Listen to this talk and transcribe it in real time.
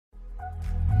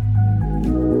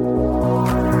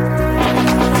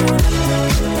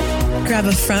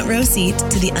Grab a front row seat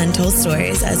to the untold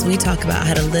stories as we talk about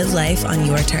how to live life on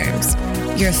your terms.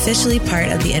 You're officially part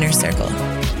of the inner circle.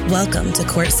 Welcome to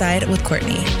Courtside with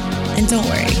Courtney. And don't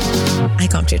worry, I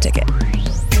comped your ticket.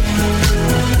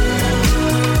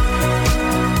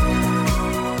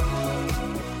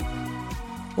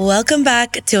 Welcome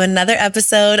back to another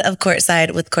episode of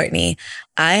Courtside with Courtney.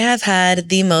 I have had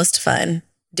the most fun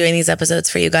doing these episodes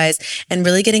for you guys and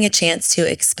really getting a chance to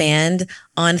expand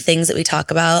on things that we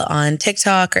talk about on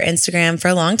TikTok or Instagram. For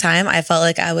a long time, I felt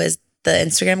like I was the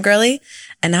Instagram girly,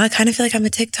 and now I kind of feel like I'm a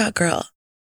TikTok girl.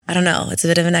 I don't know. It's a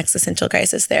bit of an existential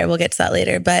crisis there. We'll get to that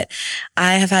later. But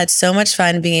I have had so much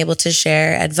fun being able to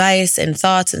share advice and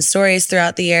thoughts and stories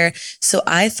throughout the year. So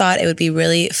I thought it would be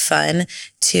really fun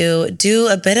to do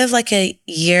a bit of like a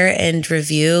year-end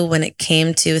review when it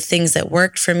came to things that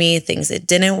worked for me, things that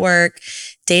didn't work,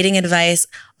 dating advice,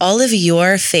 all of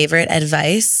your favorite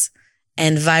advice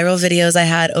and viral videos I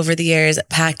had over the years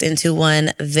packed into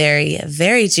one very,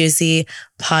 very juicy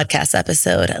podcast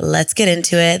episode. Let's get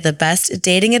into it. The best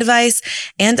dating advice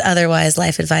and otherwise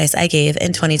life advice I gave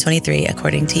in 2023,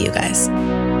 according to you guys.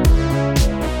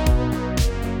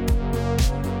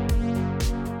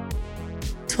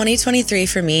 "2023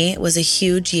 for me was a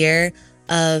huge year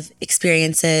of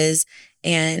experiences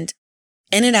and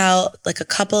in and out, like a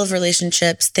couple of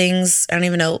relationships, things, I don't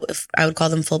even know if I would call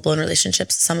them full-blown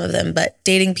relationships, some of them, but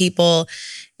dating people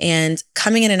and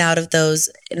coming in and out of those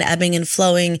and ebbing and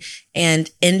flowing and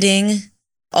ending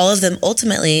all of them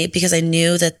ultimately because I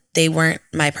knew that they weren't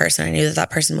my person. I knew that that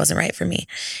person wasn't right for me.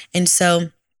 And so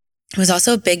it was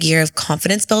also a big year of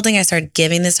confidence building. I started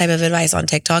giving this type of advice on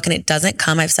TikTok, and it doesn't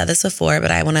come, I've said this before,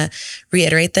 but I want to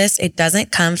reiterate this. It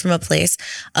doesn't come from a place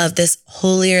of this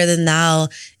holier than thou.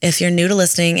 If you're new to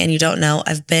listening and you don't know,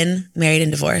 I've been married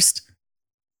and divorced.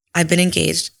 I've been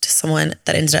engaged to someone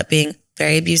that ended up being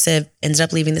very abusive, ended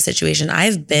up leaving the situation.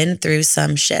 I've been through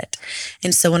some shit.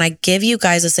 And so when I give you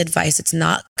guys this advice, it's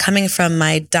not coming from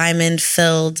my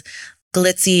diamond-filled,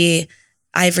 glitzy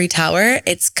ivory tower.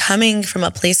 It's coming from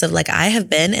a place of like, I have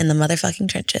been in the motherfucking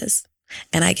trenches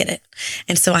and I get it.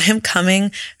 And so I am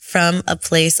coming from a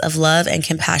place of love and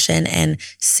compassion and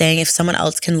saying if someone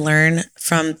else can learn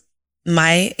from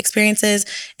my experiences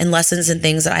and lessons and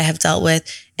things that I have dealt with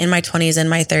in my 20s and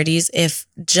my 30s, if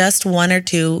just one or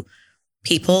two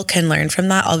people can learn from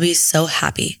that, I'll be so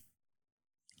happy.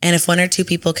 And if one or two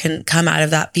people can come out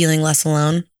of that feeling less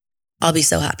alone, I'll be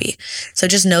so happy. So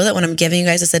just know that when I'm giving you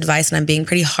guys this advice and I'm being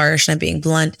pretty harsh and I'm being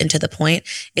blunt and to the point,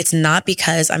 it's not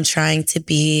because I'm trying to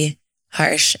be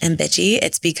harsh and bitchy.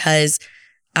 It's because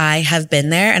I have been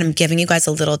there and I'm giving you guys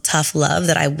a little tough love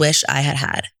that I wish I had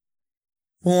had.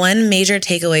 One major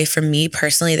takeaway from me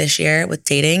personally this year with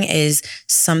dating is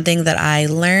something that I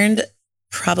learned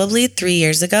probably 3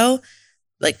 years ago,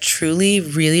 like truly,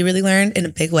 really, really learned in a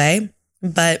big way,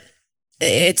 but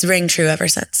it's rang true ever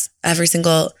since.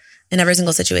 In every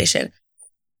single situation.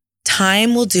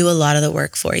 Time will do a lot of the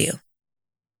work for you.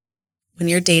 When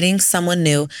you're dating someone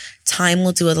new, time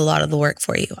will do a lot of the work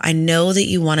for you. I know that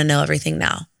you want to know everything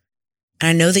now. And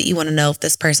I know that you want to know if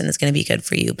this person is going to be good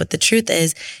for you. But the truth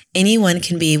is, anyone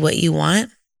can be what you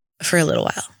want for a little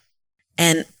while.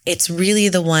 And it's really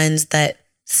the ones that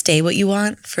stay what you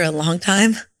want for a long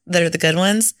time that are the good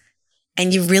ones.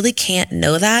 And you really can't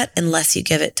know that unless you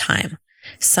give it time.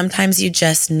 Sometimes you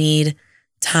just need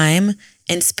time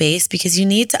and space because you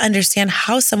need to understand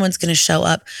how someone's going to show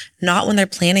up, not when they're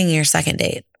planning your second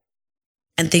date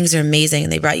and things are amazing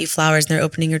and they brought you flowers and they're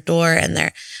opening your door and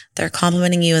they're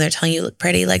complimenting you and they're telling you look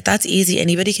pretty. Like that's easy.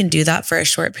 Anybody can do that for a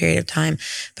short period of time.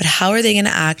 But how are they going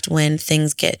to act when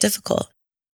things get difficult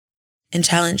and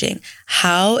challenging?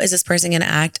 How is this person going to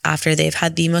act after they've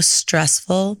had the most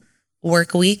stressful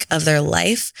work week of their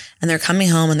life and they're coming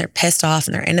home and they're pissed off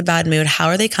and they're in a bad mood? How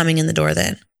are they coming in the door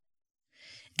then?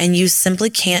 And you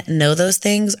simply can't know those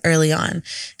things early on.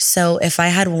 So if I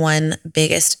had one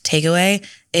biggest takeaway,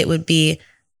 it would be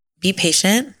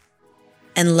patient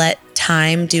and let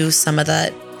time do some of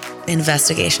the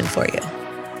investigation for you.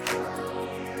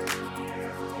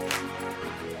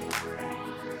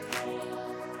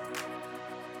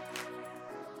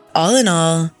 All in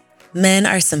all, men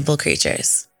are simple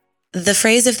creatures. The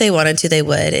phrase, if they wanted to, they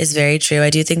would, is very true. I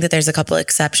do think that there's a couple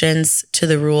exceptions to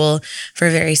the rule for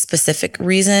very specific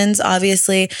reasons,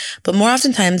 obviously, but more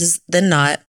oftentimes than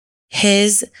not,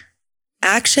 his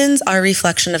actions are a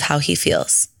reflection of how he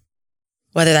feels.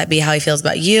 Whether that be how he feels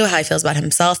about you, how he feels about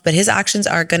himself, but his actions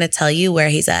are going to tell you where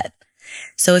he's at.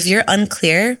 So if you're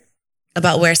unclear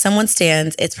about where someone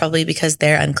stands, it's probably because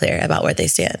they're unclear about where they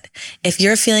stand. If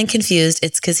you're feeling confused,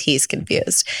 it's because he's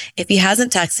confused. If he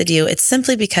hasn't texted you, it's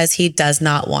simply because he does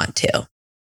not want to.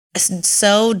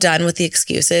 so done with the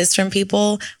excuses from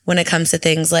people when it comes to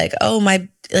things like,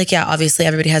 yeah, obviously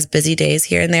everybody has busy days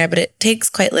here and there, but it takes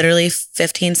quite literally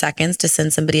 15 seconds to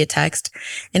send somebody a text.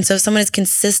 And so if someone is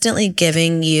consistently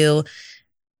giving you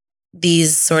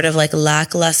these sort of like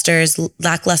lackluster,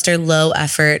 low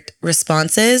effort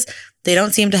responses, they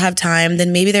don't seem to have time,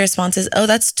 then maybe their response is, oh,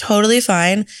 that's totally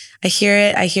fine. I hear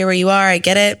it. I hear where you are. I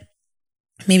get it.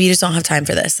 Maybe you just don't have time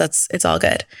for this. It's all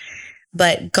good.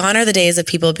 But gone are the days of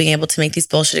people being able to make these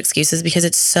bullshit excuses, because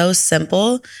it's so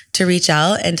simple to reach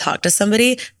out and talk to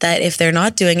somebody that if they're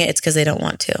not doing it, it's because they don't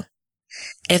want to.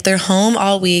 If they're home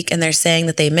all week and they're saying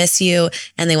that they miss you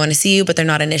and they want to see you, but they're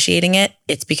not initiating it,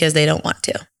 it's because they don't want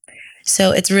to.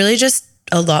 So it's really just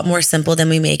a lot more simple than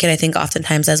we make it. I think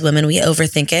oftentimes as women, we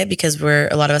overthink it because a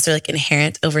lot of us are like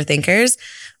inherent overthinkers,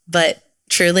 but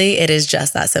truly it is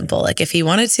just that simple. Like if he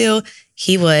wanted to,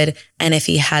 he would. And if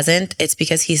he hasn't, it's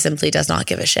because he simply does not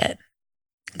give a shit.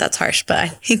 That's harsh, but I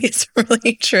think it's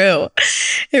really true.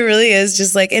 It really is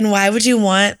just like, and why would you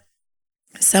want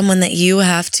someone that you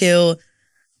have to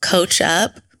coach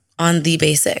up on the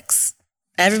basics?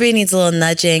 Everybody needs a little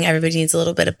nudging. Everybody needs a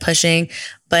little bit of pushing.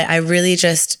 But I really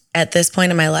just, at this point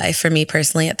in my life, for me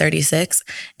personally at 36,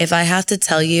 if I have to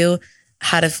tell you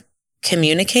how to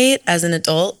communicate as an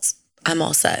adult, I'm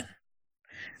all set.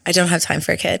 I don't have time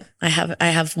for a kid. I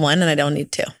have one and I don't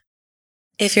need two.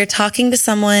 If you're talking to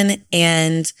someone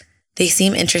and they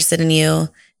seem interested in you,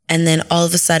 and then all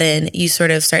of a sudden you sort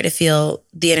of start to feel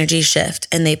the energy shift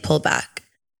and they pull back,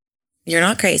 you're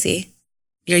not crazy.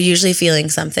 You're usually feeling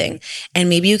something. And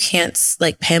maybe you can't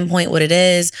like pinpoint what it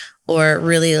is or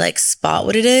really like spot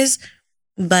what it is,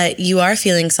 but you are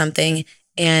feeling something.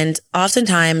 And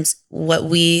oftentimes what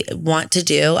we want to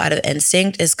do out of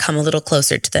instinct is come a little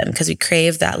closer to them, because we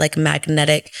crave that like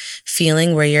magnetic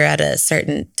feeling where you're at a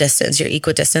certain distance, you're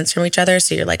equidistant from each other.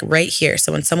 So you're like right here.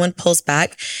 So when someone pulls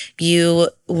back, you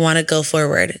want to go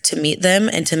forward to meet them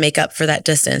and to make up for that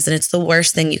distance. And it's the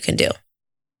worst thing you can do.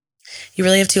 You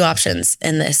really have two options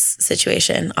in this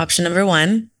situation. Option number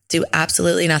one, do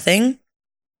absolutely nothing.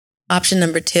 Option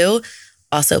number two,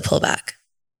 also pull back.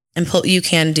 And you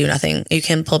can do nothing. You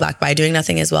can pull back by doing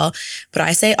nothing as well. But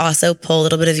I say also pull a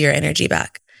little bit of your energy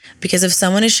back. Because if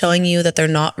someone is showing you that they're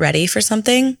not ready for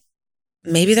something,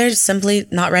 maybe they're simply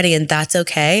not ready, and that's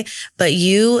okay. But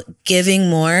you giving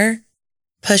more,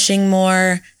 pushing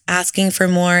more, asking for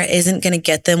more isn't going to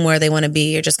get them where they want to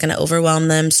be. You're just going to overwhelm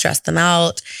them, stress them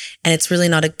out. And it's really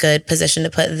not a good position to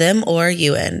put them or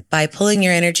you in. By pulling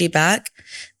your energy back,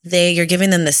 you're giving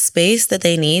them the space that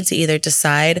they need to either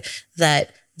decide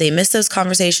that they miss those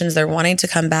conversations, they're wanting to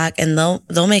come back, and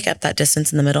they'll make up that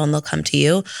distance in the middle and they'll come to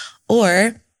you.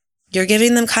 Or you're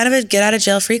giving them kind of a get out of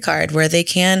jail free card where they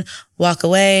can walk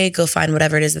away, go find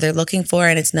whatever it is that they're looking for,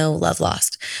 and it's no love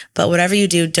lost. But whatever you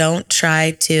do, don't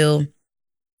try to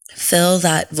fill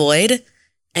that void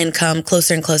and come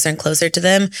closer and closer and closer to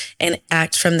them and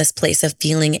act from this place of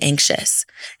feeling anxious,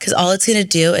 because all it's going to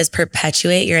do is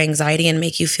perpetuate your anxiety and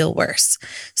make you feel worse.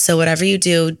 So whatever you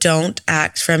do, don't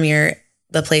act from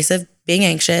the place of being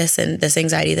anxious and this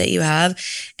anxiety that you have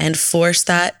and force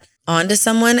that onto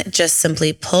someone. Just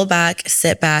simply pull back,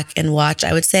 sit back and watch.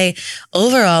 I would say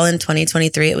overall in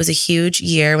 2023, it was a huge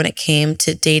year when it came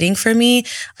to dating for me,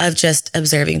 of just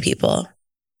observing people.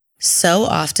 So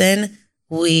often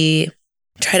we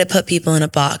try to put people in a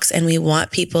box and we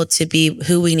want people to be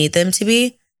who we need them to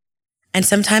be. And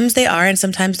sometimes they are and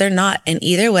sometimes they're not. And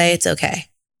either way, it's okay.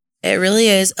 It really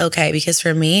is okay, because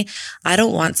for me, I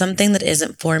don't want something that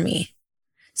isn't for me.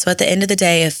 So at the end of the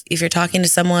day, if you're talking to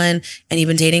someone and you've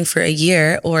been dating for a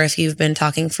year, or if you've been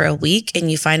talking for a week and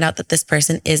you find out that this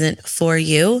person isn't for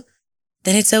you,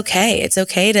 then it's okay. It's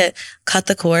okay to cut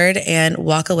the cord and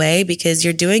walk away, because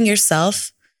you're doing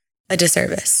yourself a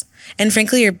disservice. And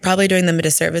frankly, you're probably doing them a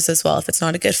disservice as well if it's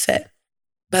not a good fit.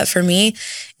 But for me,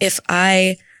 if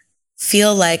I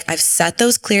feel like I've set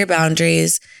those clear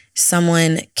boundaries,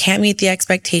 someone can't meet the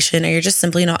expectation, or you're just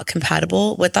simply not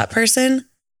compatible with that person,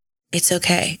 it's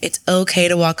okay. It's okay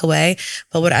to walk away.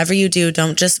 But whatever you do,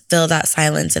 don't just fill that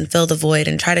silence and fill the void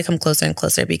and try to come closer and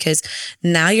closer, because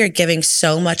now you're giving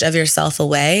so much of yourself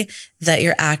away that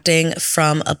you're acting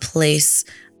from a place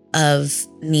of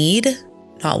need,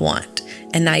 not want.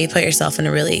 And now you put yourself in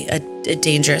a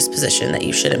dangerous position that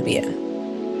you shouldn't be in.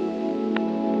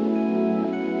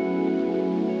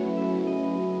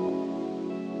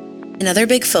 Another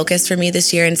big focus for me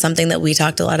this year, and something that we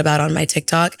talked a lot about on my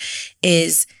TikTok,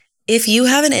 is if you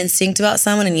have an instinct about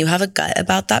someone and you have a gut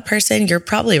about that person, you're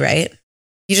probably right.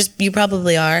 You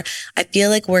probably are. I feel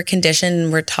like we're conditioned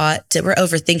and we're taught we're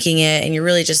overthinking it, and you're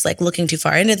really just like looking too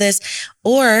far into this.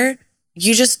 Or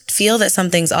you just feel that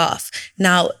something's off.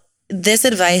 Now, this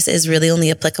advice is really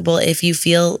only applicable if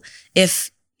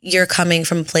you're coming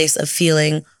from a place of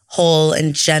feeling whole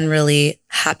and generally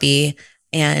happy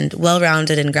and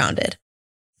well-rounded and grounded.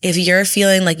 If you're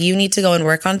feeling like you need to go and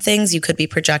work on things, you could be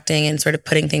projecting and sort of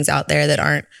putting things out there that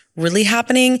aren't really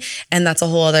happening. And that's a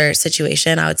whole other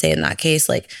situation. I would say in that case,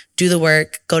 like do the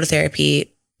work, go to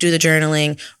therapy, do the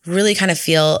journaling, really kind of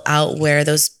feel out where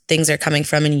those things are coming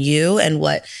from in you and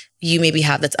what you maybe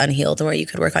have that's unhealed and where you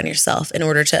could work on yourself in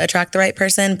order to attract the right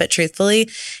person. But truthfully,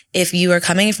 if you are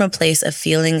coming from a place of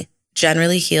feeling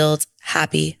generally healed,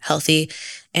 happy, healthy,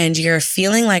 and you're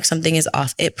feeling like something is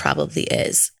off, it probably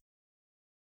is.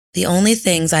 The only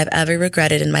things I've ever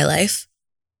regretted in my life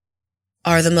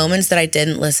are the moments that I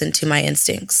didn't listen to my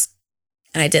instincts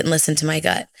and I didn't listen to my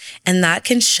gut. And that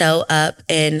can show up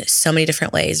in so many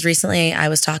different ways. Recently, I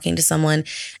was talking to someone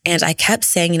and I kept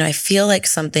saying, I feel like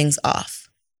something's off.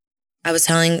 I was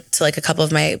telling to like a couple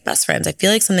of my best friends, I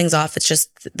feel like something's off. It's just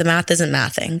the math isn't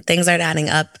mathing. Things aren't adding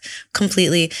up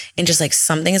completely. And just like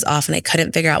something is off and I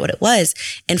couldn't figure out what it was.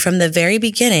 And from the very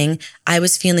beginning, I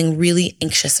was feeling really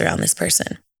anxious around this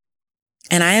person.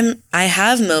 And I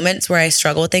have moments where I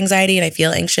struggle with anxiety and I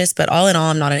feel anxious, but all in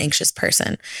all, I'm not an anxious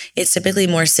person. It's typically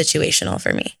more situational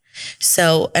for me.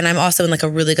 So, and I'm also in like a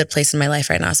really good place in my life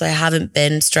right now. So I haven't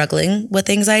been struggling with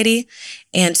anxiety.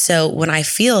 And so when I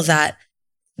feel that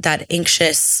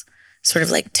anxious sort of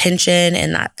like tension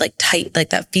and that like tight,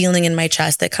 like that feeling in my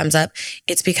chest that comes up,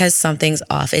 it's because something's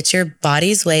off. It's your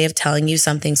body's way of telling you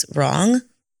something's wrong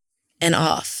and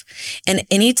off. And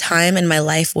any time in my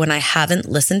life when I haven't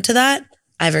listened to that,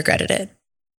 I've regretted it.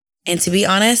 And to be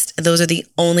honest, those are the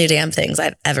only damn things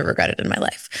I've ever regretted in my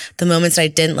life. The moments I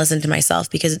didn't listen to myself,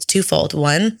 because it's twofold.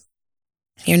 One,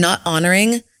 you're not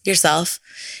honoring yourself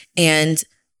and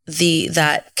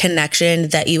that connection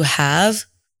that you have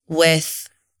with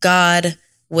God,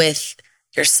 with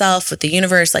yourself, with the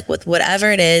universe, like with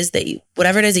whatever it is that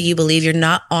you believe, you're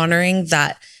not honoring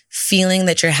that feeling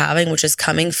that you're having, which is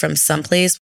coming from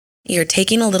someplace. You're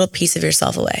taking a little piece of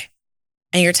yourself away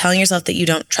and you're telling yourself that you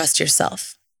don't trust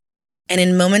yourself. And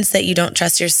in moments that you don't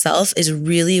trust yourself is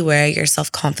really where your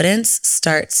self-confidence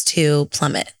starts to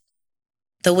plummet.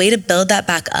 The way to build that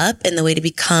back up and the way to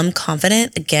become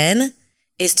confident again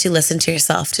is to listen to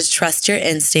yourself, to trust your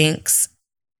instincts,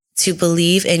 to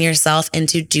believe in yourself, and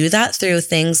to do that through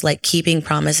things like keeping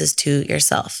promises to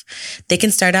yourself. They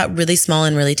can start out really small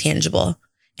and really tangible.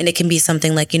 And it can be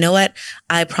something like, you know what?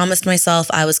 I promised myself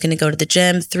I was going to go to the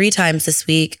gym 3 times this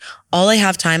week. All I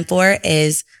have time for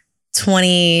is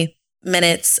 20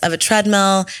 minutes of a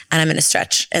treadmill and I'm going to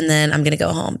stretch and then I'm going to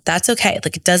go home. That's okay.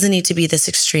 Like it doesn't need to be this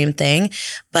extreme thing.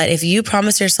 But if you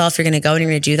promise yourself you're going to go and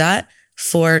you're going to do that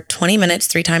for 20 minutes,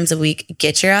 3 times a week,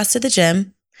 get your ass to the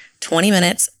gym. 20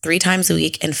 minutes, 3 times a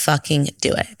week and fucking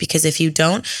do it. Because if you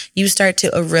don't, you start to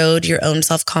erode your own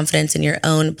self-confidence and your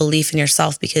own belief in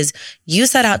yourself because you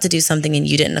set out to do something and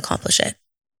you didn't accomplish it.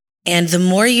 And the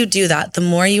more you do that, the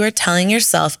more you are telling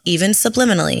yourself, even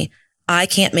subliminally, I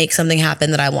can't make something happen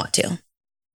that I want to.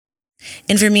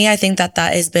 And for me, I think that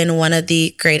has been one of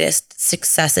the greatest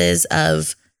successes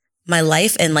of my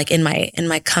life and like in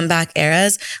my comeback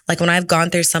eras. Like when I've gone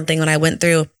through something, when I went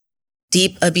through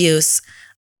deep abuse,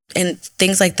 and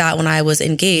things like that when I was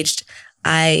engaged,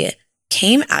 I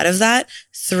came out of that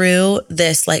through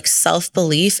this like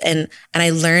self-belief and I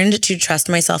learned to trust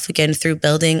myself again through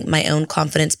building my own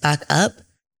confidence back up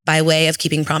by way of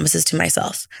keeping promises to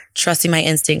myself, trusting my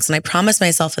instincts. And I promised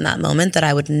myself in that moment that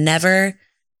I would never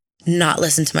not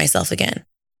listen to myself again,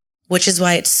 which is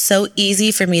why it's so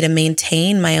easy for me to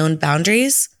maintain my own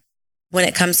boundaries when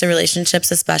it comes to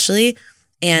relationships, especially,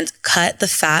 and cut the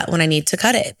fat when I need to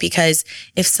cut it. Because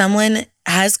if someone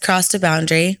has crossed a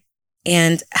boundary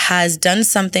and has done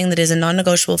something that is a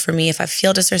non-negotiable for me, if I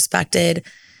feel disrespected,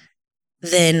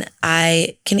 then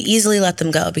I can easily let them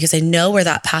go because I know where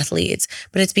that path leads.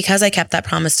 But it's because I kept that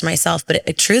promise to myself.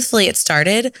 But truthfully, it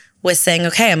started with saying,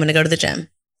 okay, I'm going to go to the gym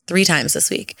 3 times this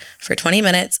week for 20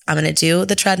 minutes. I'm going to do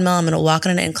the treadmill. I'm going to walk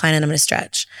on an incline and I'm going to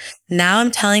stretch. Now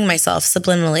I'm telling myself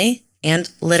subliminally and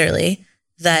literally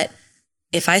that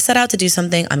if I set out to do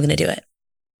something, I'm going to do it.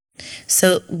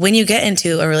 So when you get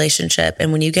into a relationship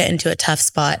and when you get into a tough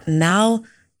spot, now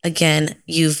again,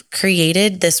 you've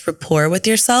created this rapport with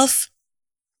yourself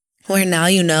where now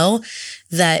you know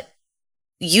that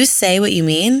you say what you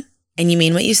mean and you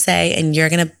mean what you say and you're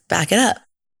going to back it up.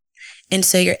 And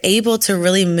so you're able to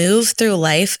really move through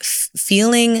life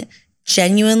feeling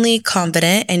genuinely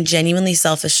confident and genuinely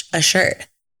self-assured.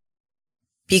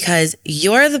 Because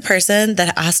you're the person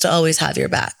that has to always have your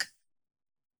back.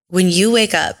 When you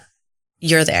wake up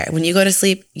you're there. When you go to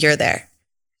sleep, you're there.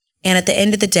 And at the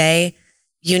end of the day,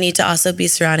 you need to also be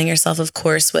surrounding yourself, of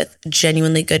course, with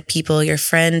genuinely good people, your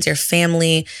friends, your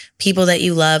family, people that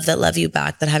you love you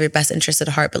back, that have your best interest at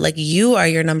heart. But like, you are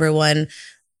your number one,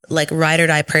 like, ride or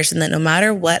die person, that no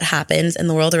matter what happens in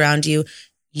the world around you,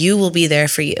 you will be there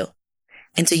for you.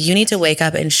 And so you need to wake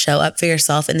up and show up for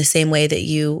yourself in the same way that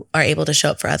you are able to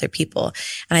show up for other people.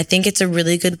 And I think it's a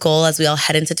really good goal as we all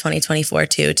head into 2024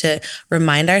 too, to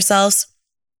remind ourselves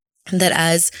that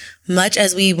as much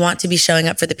as we want to be showing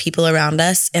up for the people around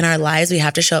us in our lives, we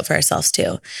have to show up for ourselves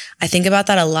too. I think about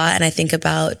that a lot. And I think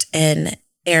about an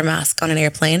air mask on an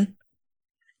airplane.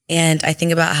 And I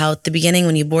think about how at the beginning,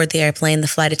 when you board the airplane, the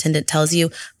flight attendant tells you,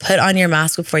 put on your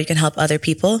mask before you can help other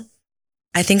people.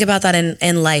 I think about that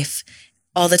in life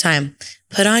all the time.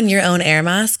 Put on your own air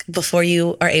mask before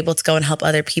you are able to go and help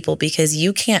other people, because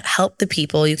you can't help the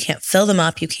people. You can't fill them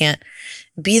up. You can't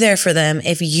be there for them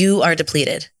if you are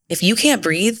depleted. If you can't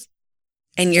breathe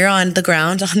and you're on the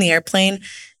ground on the airplane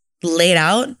laid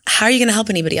out, how are you going to help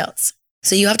anybody else?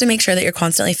 So you have to make sure that you're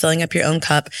constantly filling up your own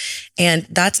cup. And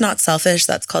that's not selfish.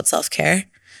 That's called self-care.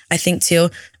 I think too,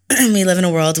 we live in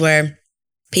a world where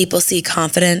people see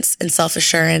confidence and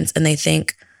self-assurance and they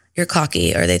think you're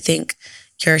cocky, or they think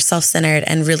you're self-centered.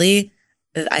 And really,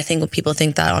 I think when people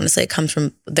think that, honestly, it comes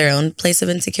from their own place of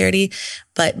insecurity.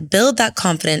 But build that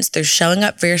confidence through showing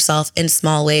up for yourself in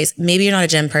small ways. Maybe you're not a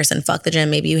gym person. Fuck the gym.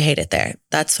 Maybe you hate it there.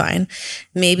 That's fine.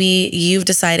 Maybe you've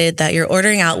decided that you're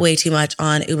ordering out way too much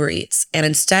on Uber Eats. And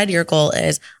instead your goal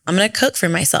is, I'm going to cook for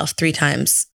myself 3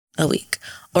 times a week.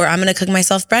 Or I'm going to cook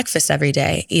myself breakfast every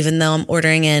day, even though I'm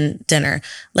ordering in dinner.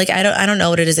 Like, I don't know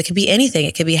what it is. It could be anything.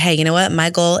 It could be, hey, you know what? My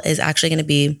goal is actually going to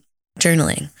be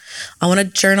journaling. I want to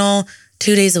journal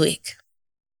 2 days a week.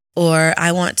 Or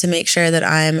I want to make sure that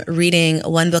I'm reading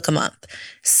 1 book a month.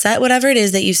 Set whatever it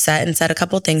is that you set, and set a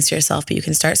couple things to yourself, but you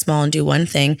can start small and do one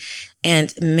thing,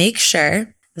 and make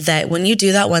sure that when you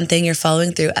do that one thing, you're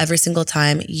following through every single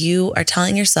time. You are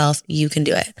telling yourself you can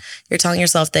do it. You're telling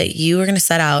yourself that you are going to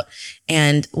set out,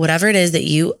 and whatever it is that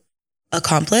you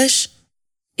accomplish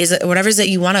whatever it is that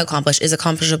you want to accomplish is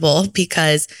accomplishable,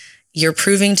 because you're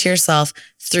proving to yourself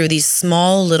through these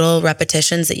small little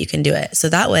repetitions that you can do it. So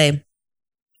that way,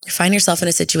 you find yourself in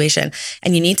a situation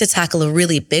and you need to tackle a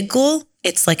really big goal.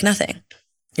 It's like nothing.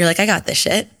 You're like, I got this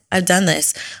shit. I've done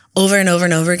this over and over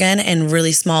and over again in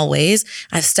really small ways.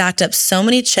 I've stacked up so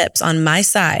many chips on my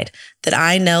side that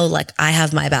I know, like, I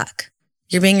have my back.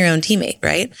 You're being your own teammate,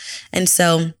 right? And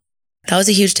so that was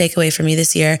a huge takeaway for me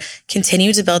this year.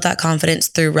 Continue to build that confidence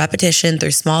through repetition,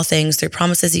 through small things, through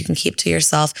promises you can keep to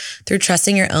yourself, through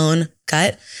trusting your own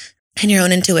gut and your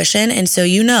own intuition. And so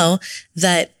you know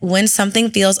that when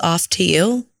something feels off to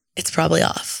you, it's probably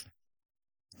off.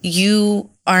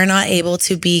 You are not able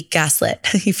to be gaslit.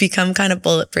 You become kind of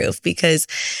bulletproof, because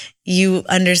you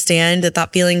understand that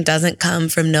that feeling doesn't come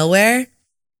from nowhere,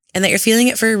 and that you're feeling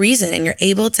it for a reason, and you're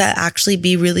able to actually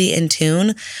be really in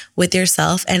tune with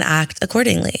yourself and act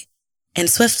accordingly and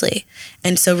swiftly.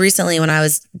 And so recently, when I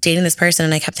was dating this person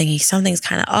and I kept thinking something's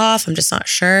kind of off, I'm just not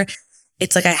sure.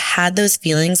 It's like I had those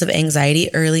feelings of anxiety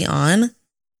early on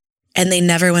and they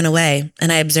never went away.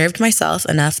 And I observed myself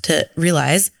enough to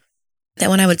realize that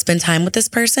when I would spend time with this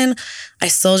person, I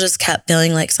still just kept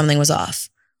feeling like something was off,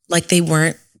 like they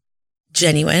weren't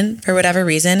genuine for whatever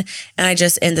reason. And I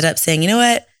just ended up saying, you know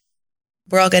what?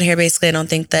 We're all good here. Basically, I don't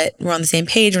think that we're on the same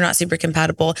page. We're not super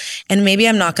compatible. And maybe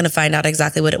I'm not going to find out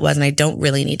exactly what it was. And I don't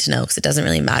really need to know, because it doesn't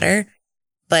really matter.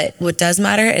 But what does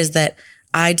matter is that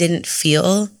I didn't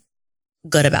feel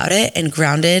good about it and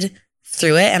grounded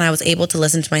through it. And I was able to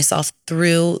listen to myself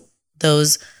through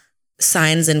those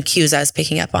signs and cues I was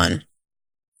picking up on.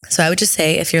 So I would just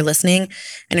say, if you're listening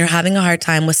and you're having a hard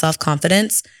time with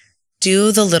self-confidence,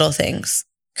 do the little things.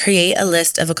 Create a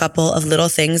list of a couple of little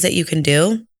things that you can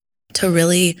do to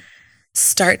really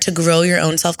start to grow your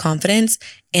own self-confidence.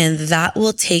 And that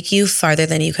will take you farther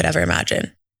than you could ever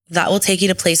imagine. That will take you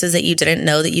to places that you didn't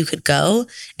know that you could go,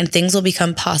 and things will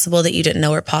become possible that you didn't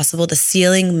know were possible. The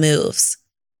ceiling moves,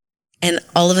 and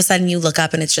all of a sudden you look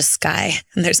up and it's just sky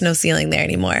and there's no ceiling there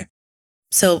anymore.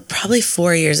 So probably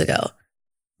 4 years ago,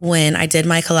 when I did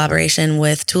my collaboration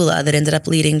with Tula that ended up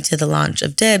leading to the launch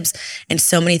of Dibs and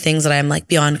so many things that I'm like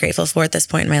beyond grateful for at this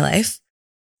point in my life,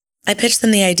 I pitched them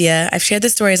the idea. I've shared the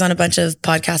stories on a bunch of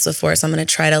podcasts before, so I'm going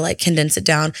to try to like condense it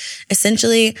down.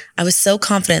 Essentially, I was so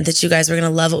confident that you guys were going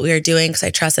to love what we were doing, because I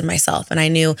trusted myself and I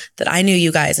knew that I knew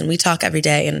you guys, and we talk every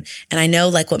day, and I know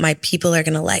like what my people are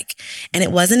going to like. And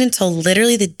it wasn't until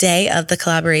literally the day of the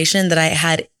collaboration that I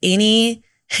had any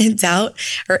doubt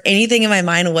or anything in my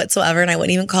mind whatsoever. And I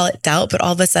wouldn't even call it doubt, but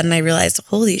all of a sudden I realized,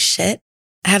 holy shit,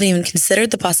 I haven't even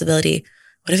considered the possibility.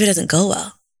 What if it doesn't go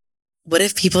well? What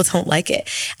if people don't like it?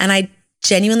 And I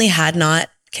genuinely had not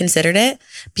considered it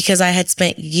because I had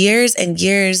spent years and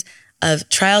years of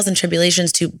trials and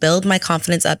tribulations to build my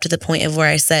confidence up to the point of where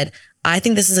I said, I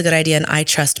think this is a good idea and I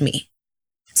trust me.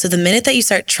 So the minute that you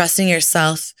start trusting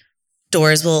yourself,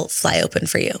 doors will fly open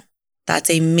for you. That's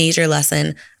a major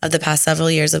lesson of the past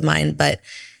several years of mine, but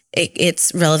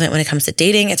it's relevant when it comes to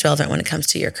dating. It's relevant when it comes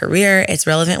to your career. It's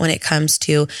relevant when it comes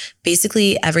to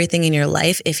basically everything in your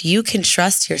life. If you can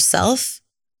trust yourself,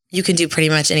 you can do pretty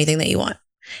much anything that you want.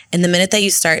 And the minute that you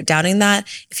start doubting that,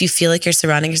 if you feel like you're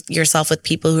surrounding yourself with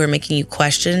people who are making you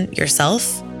question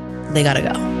yourself, they gotta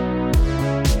go.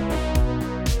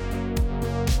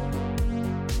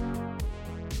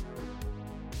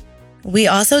 We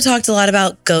also talked a lot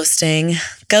about ghosting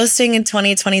in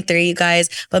 2023, you guys.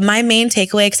 But my main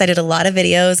takeaway, because I did a lot of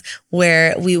videos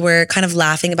where we were kind of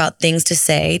laughing about things to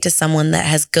say to someone that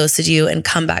has ghosted you and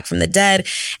come back from the dead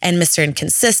and Mr.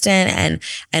 Inconsistent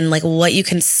and like what you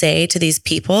can say to these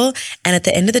people. And at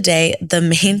the end of the day, the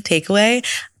main takeaway,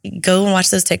 go and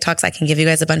watch those TikToks. I can give you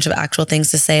guys a bunch of actual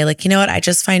things to say. Like, you know what? I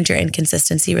just find your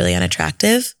inconsistency really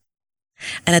unattractive.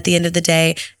 And at the end of the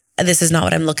day, this is not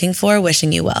what I'm looking for.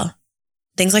 Wishing you well.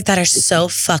 Things like that are so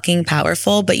fucking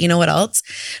powerful. But you know what else?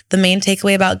 The main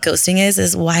takeaway about ghosting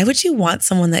is why would you want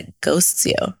someone that ghosts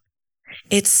you?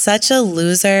 It's such a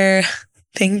loser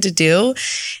thing to do.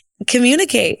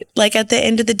 Communicate. Like at the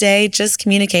end of the day, just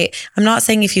communicate. I'm not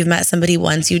saying if you've met somebody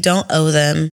once, you don't owe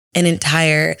them an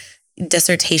entire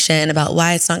dissertation about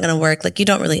why it's not going to work. Like you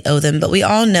don't really owe them, but we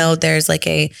all know there's like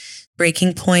a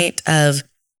breaking point of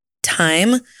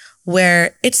time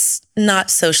where it's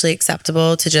not socially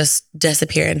acceptable to just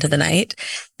disappear into the night.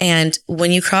 And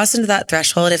when you cross into that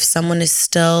threshold, if someone is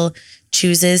still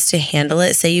chooses to handle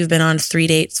it, say you've been on 3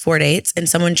 dates, 4 dates, and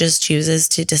someone just chooses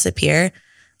to disappear,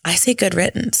 I say good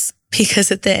riddance.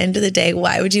 Because at the end of the day,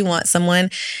 why would you want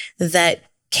someone that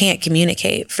can't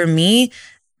communicate? For me,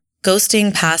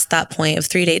 ghosting past that point of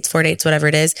 3 dates, 4 dates, whatever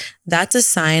it is, that's a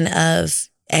sign of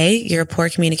A, you're a poor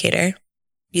communicator.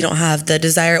 You don't have the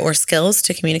desire or skills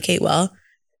to communicate well.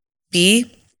 B,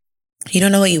 you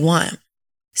don't know what you want.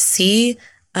 C,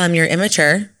 you're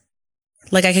immature.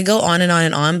 Like I could go on and on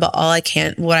and on, but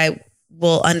what I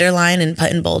will underline and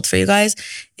put in bold for you guys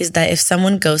is that if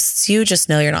someone ghosts you, just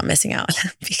know you're not missing out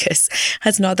because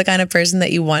that's not the kind of person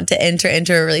that you want to enter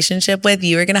into a relationship with.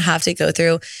 You are going to have to go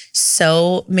through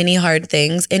so many hard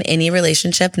things in any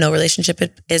relationship. No relationship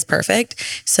is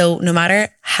perfect. So no matter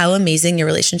how amazing your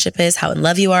relationship is, how in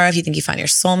love you are, if you think you found your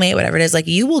soulmate, whatever it is, like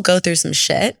you will go through some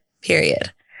shit,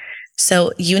 period.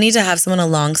 So you need to have someone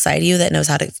alongside you that knows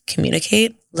how to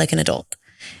communicate like an adult.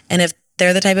 And if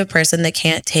they're the type of person that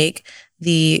can't take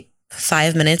the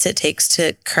 5 minutes it takes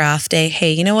to craft a,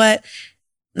 hey, you know what?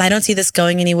 I don't see this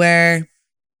going anywhere,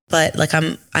 but like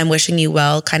I'm wishing you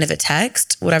well kind of a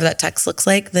text, whatever that text looks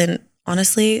like, then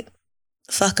honestly,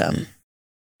 fuck them.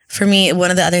 For me,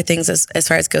 one of the other things as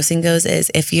far as ghosting goes is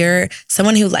if you're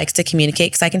someone who likes to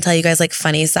communicate, because I can tell you guys like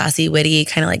funny, sassy, witty,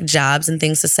 kind of like jabs and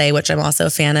things to say, which I'm also a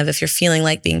fan of. If you're feeling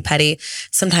like being petty,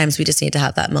 sometimes we just need to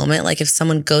have that moment. Like if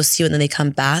someone ghosts you and then they come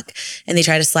back and they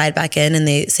try to slide back in and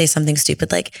they say something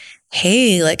stupid like,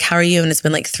 hey, like, how are you? And it's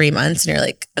been like 3 months and you're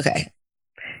like, okay,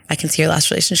 I can see your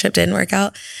last relationship didn't work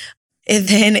out. And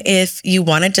then if you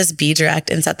want to just be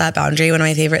direct and set that boundary, one of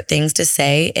my favorite things to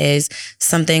say is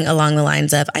something along the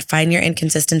lines of, I find your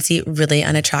inconsistency really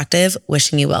unattractive,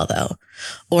 wishing you well though.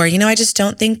 Or, you know, I just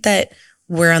don't think that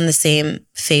we're on the same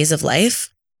phase of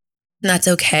life. And that's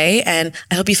okay. And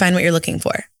I hope you find what you're looking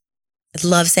for. I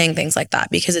love saying things like that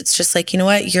because it's just like, you know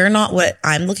what? You're not what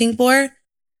I'm looking for.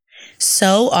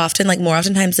 So often, like more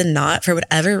oftentimes than not, for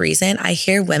whatever reason, I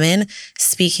hear women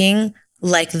speaking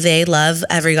like they love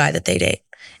every guy that they date.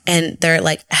 And they're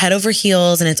like head over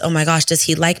heels and it's, oh my gosh, does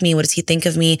he like me? What does he think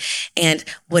of me? And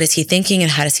what is he thinking?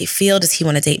 And how does he feel? Does he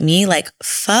want to date me? Like,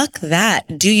 fuck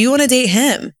that. Do you want to date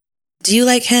him? Do you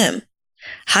like him?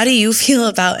 How do you feel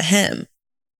about him?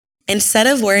 Instead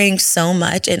of worrying so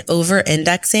much and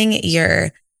over-indexing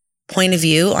your point of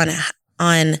view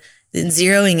on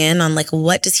zeroing in on like,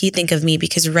 what does he think of me?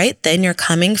 Because right then you're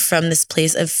coming from this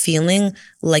place of feeling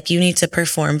like you need to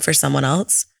perform for someone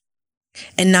else.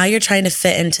 And now you're trying to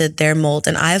fit into their mold.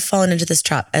 And I've fallen into this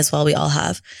trap as well. We all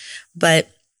have. But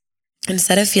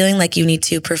instead of feeling like you need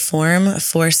to perform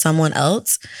for someone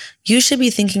else, you should be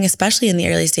thinking, especially in the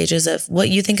early stages, of what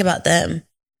you think about them.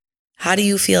 How do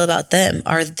you feel about them?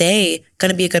 Are they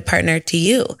going to be a good partner to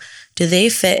you? Do they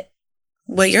fit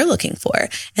what you're looking for?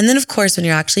 And then of course, when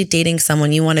you're actually dating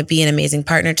someone, you want to be an amazing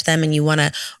partner to them and you want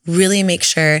to really make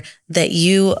sure that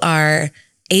you are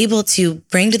able to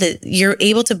you're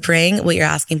able to bring what you're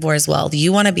asking for as well.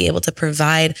 You want to be able to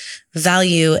provide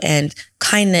value and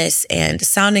kindness and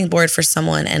sounding board for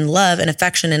someone and love and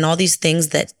affection and all these things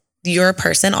that your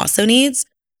person also needs.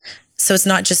 So it's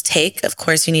not just take. Of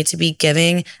course, you need to be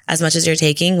giving as much as you're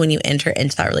taking when you enter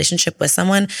into that relationship with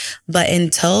someone. But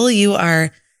until you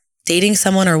are dating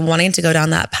someone or wanting to go down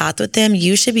that path with them,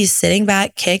 you should be sitting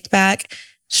back, kicked back,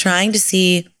 trying to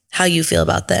see how you feel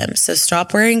about them. So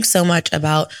stop worrying so much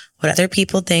about what other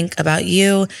people think about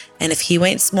you. And if he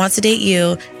wants to date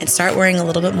you, and start worrying a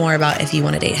little bit more about if you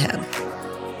want to date him.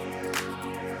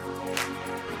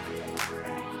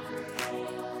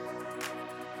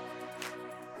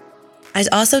 I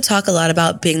also talk a lot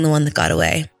about being the one that got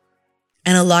away.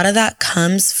 And a lot of that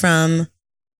comes from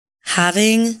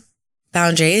having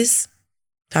boundaries.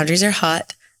 Boundaries are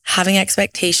hot. Having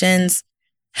expectations,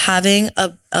 having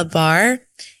a bar.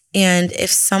 And if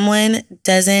someone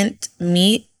doesn't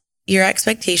meet your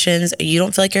expectations, or you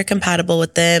don't feel like you're compatible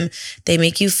with them, they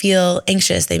make you feel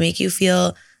anxious, they make you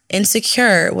feel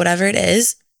insecure, whatever it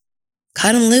is,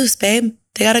 cut them loose, babe.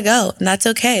 They gotta go. And that's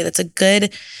okay. That's a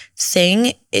good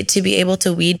thing to be able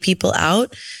to weed people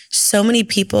out. So many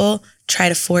people try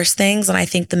to force things. And I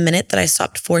think the minute that I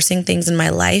stopped forcing things in my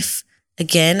life,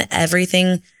 again,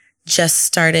 everything just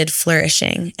started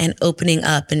flourishing and opening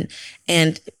up,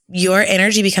 and your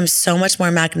energy becomes so much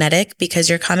more magnetic because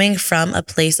you're coming from a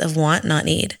place of want, not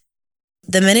need.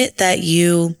 The minute that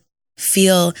you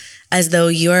feel as though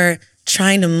you're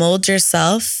trying to mold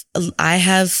yourself, I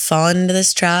have fallen into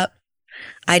this trap.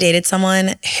 I dated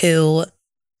someone who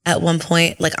at one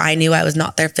point, like, I knew I was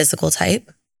not their physical type.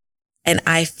 And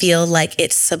I feel like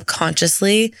it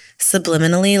subconsciously,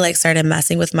 subliminally, like, started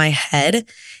messing with my head.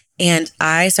 And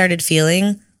I started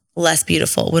feeling less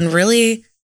beautiful when really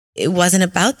it wasn't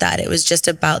about that. It was just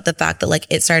about the fact that, like,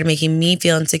 it started making me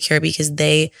feel insecure because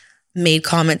they made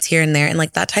comments here and there. And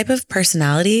like, that type of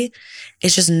personality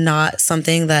is just not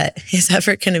something that is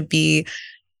ever going to be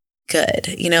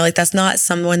good. You know, like, that's not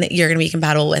someone that you're going to be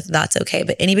compatible with. That's okay.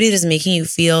 But anybody that's making you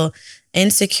feel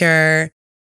insecure,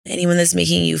 anyone that's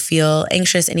making you feel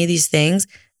anxious, any of these things,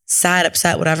 sad,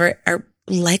 upset, whatever, are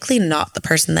likely not the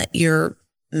person that you're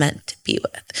meant to be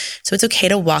with. So it's okay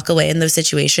to walk away in those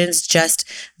situations. Just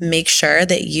make sure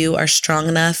that you are strong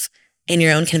enough in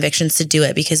your own convictions to do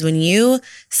it. Because when you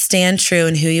stand true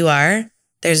in who you are,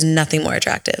 there's nothing more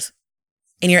attractive.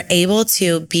 And you're able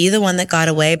to be the one that got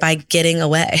away by getting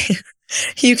away.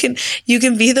 You can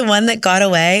be the one that got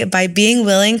away by being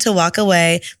willing to walk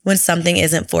away when something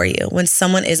isn't for you, when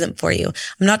someone isn't for you.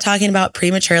 I'm not talking about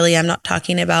prematurely. I'm not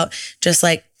talking about just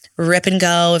like rip and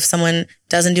go if someone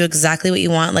doesn't do exactly what you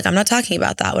want. Like, I'm not talking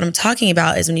about that. What I'm talking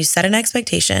about is when you set an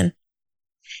expectation,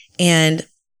 and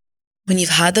when you've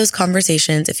had those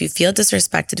conversations, if you feel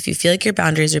disrespected, if you feel like your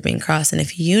boundaries are being crossed, and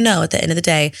if you know at the end of the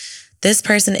day, this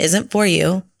person isn't for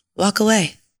you, walk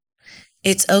away.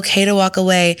 It's okay to walk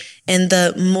away. And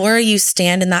the more you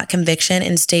stand in that conviction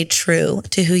and stay true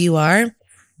to who you are,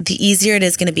 the easier it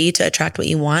is going to be to attract what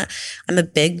you want. I'm a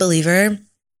big believer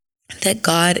that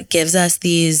God gives us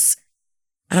these,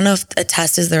 I don't know if a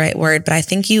test is the right word, but I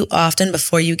think you often,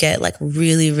 before you get like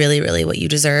really, really, really what you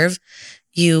deserve,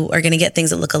 you are going to get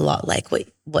things that look a lot like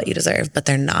what you deserve, but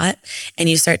they're not. And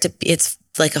you start to, it's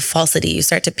like a falsity. You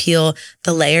start to peel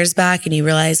the layers back and you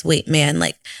realize, wait, man,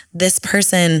 like, this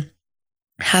person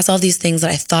has all these things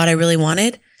that I thought I really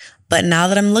wanted. But now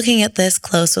that I'm looking at this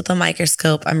close with a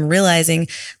microscope, I'm realizing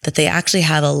that they actually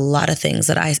have a lot of things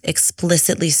that I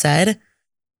explicitly said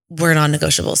were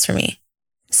non-negotiables for me.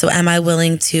 So am I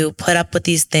willing to put up with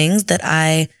these things that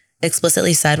I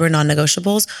explicitly said were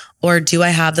non-negotiables? Or do I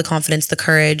have the confidence, the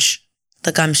courage,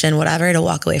 the gumption, whatever, to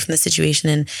walk away from the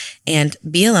situation and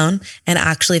be alone and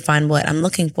actually find what I'm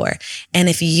looking for? And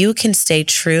if you can stay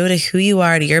true to who you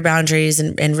are, to your boundaries,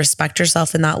 and respect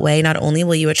yourself in that way, not only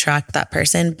will you attract that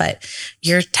person, but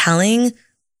you're telling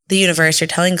the universe, you're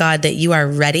telling God that you are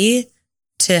ready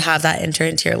to have that enter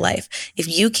into your life. If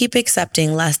you keep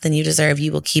accepting less than you deserve,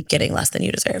 you will keep getting less than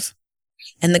you deserve.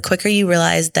 And the quicker you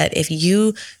realize that if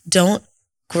you don't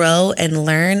grow and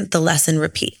learn, the lesson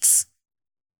repeats.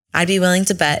 I'd be willing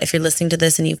to bet if you're listening to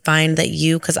this and you find that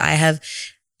because I have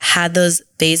had those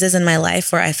phases in my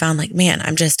life where I found like, man,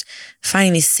 I'm just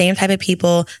finding these same type of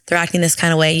people. They're acting this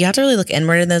kind of way. You have to really look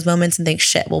inward in those moments and think,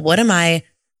 shit, well, what am I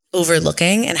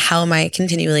overlooking and how am I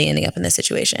continually ending up in this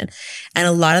situation? And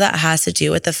a lot of that has to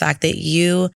do with the fact that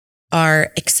you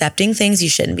are accepting things you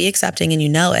shouldn't be accepting and you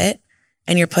know it,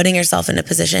 and you're putting yourself in a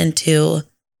position to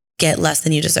get less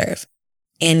than you deserve.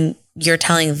 And you're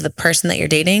telling the person that you're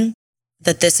dating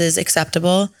that this is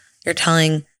acceptable. You're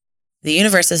telling the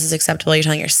universe this is acceptable. You're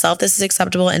telling yourself this is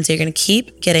acceptable. And so you're going to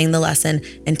keep getting the lesson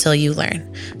until you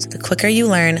learn. So the quicker you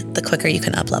learn, the quicker you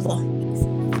can up level.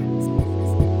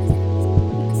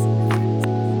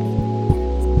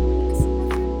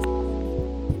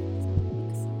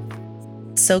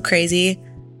 So crazy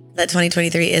that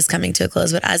 2023 is coming to a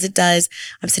close. But as it does,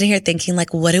 I'm sitting here thinking,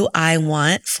 like, what do I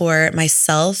want for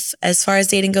myself as far as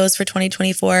dating goes for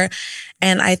 2024?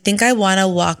 And I think I want to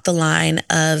walk the line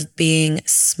of being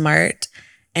smart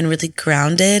and really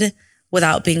grounded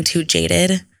without being too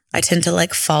jaded. I tend to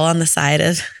like fall on the side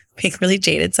of being really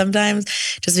jaded sometimes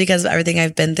just because of everything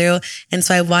I've been through. And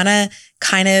so I want to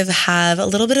kind of have a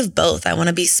little bit of both. I want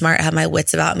to be smart, have my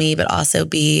wits about me, but also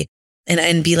be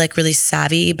and be like really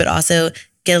savvy, but also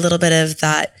get a little bit of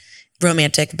that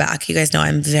romantic back. You guys know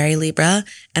I'm very Libra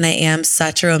and I am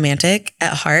such a romantic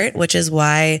at heart, which is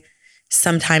why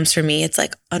sometimes for me, it's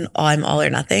like I'm all or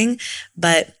nothing.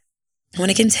 But I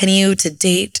want to continue to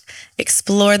date,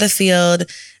 explore the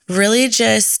field, really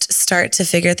just start to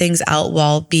figure things out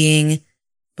while being,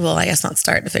 well, I guess not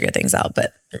start to figure things out,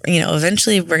 but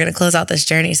eventually we're going to close out this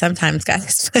journey sometimes,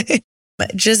 guys.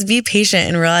 But just be patient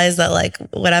and realize that like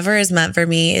whatever is meant for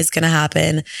me is going to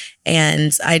happen.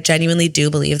 And I genuinely do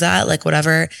believe that like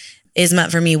whatever is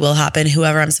meant for me will happen.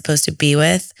 Whoever I'm supposed to be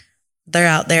with, they're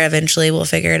out there eventually. We'll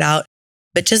figure it out.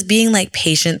 But just being like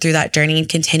patient through that journey and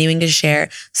continuing to share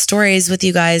stories with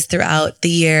you guys throughout the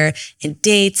year and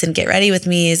dates and get ready with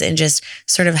me's and just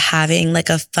sort of having like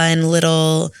a fun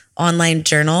little online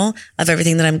journal of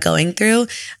everything that I'm going through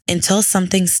until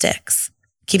something sticks.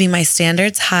 Keeping my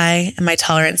standards high and my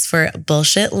tolerance for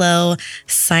bullshit low.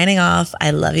 Signing off.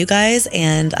 I love you guys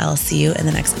and I'll see you in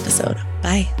the next episode.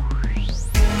 Bye.